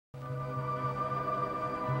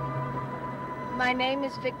My name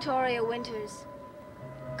is Victoria Winters.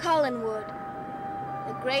 Collinwood,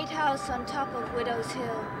 the great house on top of Widow's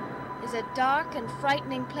Hill, is a dark and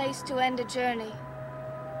frightening place to end a journey.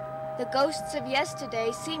 The ghosts of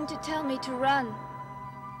yesterday seem to tell me to run,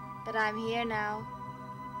 but I'm here now,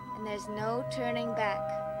 and there's no turning back.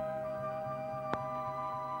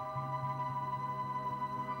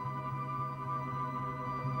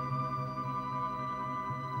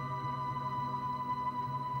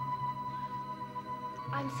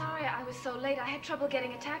 I'm sorry I was so late. I had trouble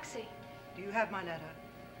getting a taxi. Do you have my letter?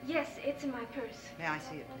 Yes, it's in my purse. May I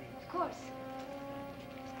see it, please? Of course.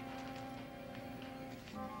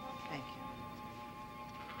 Thank you.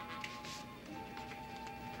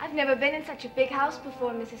 I've never been in such a big house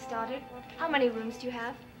before, Mrs. Stoddard. How many rooms do you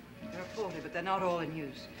have? There are 40, but they're not all in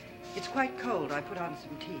use. It's quite cold. I put on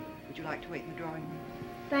some tea. Would you like to wait in the drawing room?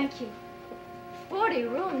 Thank you. 40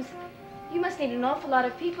 rooms? You must need an awful lot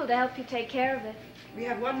of people to help you take care of it. We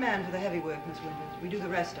have one man for the heavy work, Miss Winters. We do the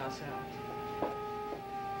rest ourselves.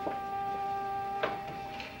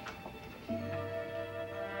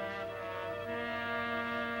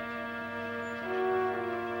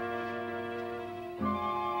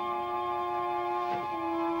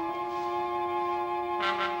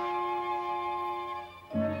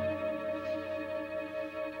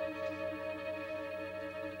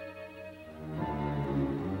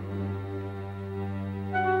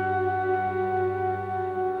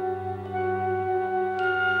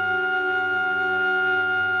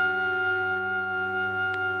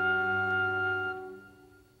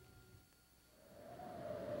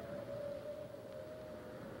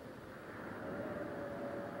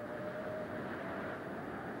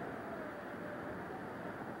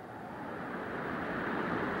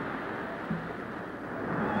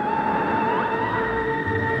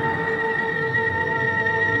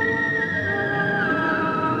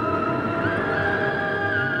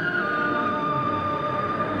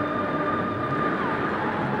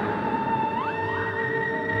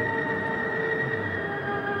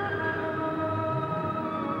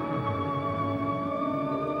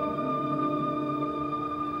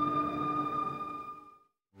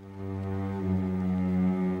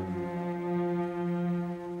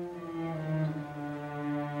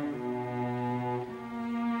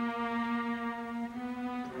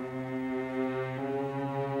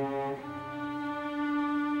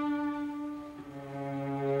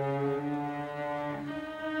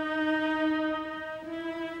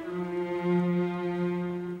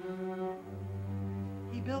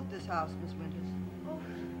 House, Miss Winters. Oh,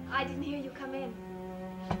 I didn't hear you come in.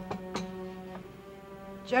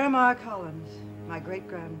 Jeremiah Collins, my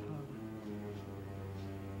great-grandfather.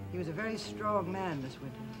 He was a very strong man, Miss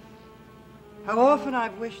Winters. How often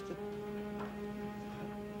I've wished that...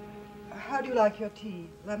 How do you like your tea?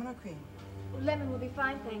 Lemon or cream? Lemon will be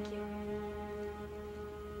fine, thank you.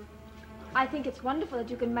 I think it's wonderful that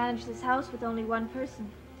you can manage this house with only one person.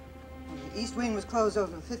 Well, the east wing was closed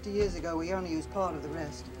over 50 years ago. We only used part of the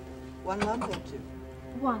rest. 1 month or 2?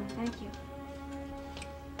 1, thank you.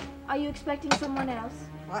 Are you expecting someone else?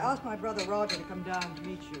 Well, I asked my brother Roger to come down to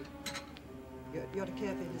meet you. You're to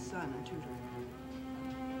care for his son and tutor him.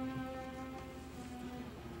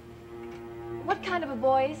 What kind of a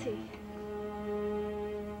boy is he?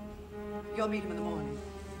 You'll meet him in the morning.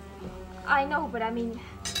 I know, but I mean,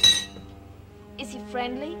 is he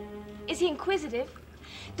friendly? Is he inquisitive?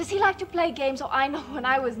 Does he like to play games? Oh, I know when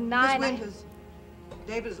I was 9... Miss Winters,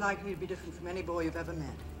 David is likely to be different from any boy you've ever met.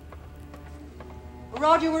 Oh,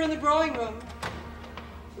 Roger, we're in the drawing room.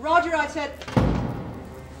 Roger, I said...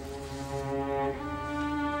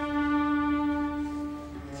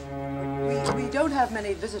 We don't have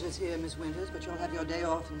many visitors here, Miss Winters, but you'll have your day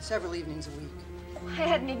off in several evenings a week. I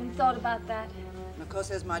hadn't even thought about that. And of course,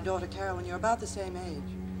 there's my daughter, Carolyn. You're about the same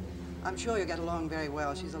age. I'm sure you'll get along very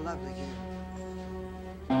well. She's a lovely girl.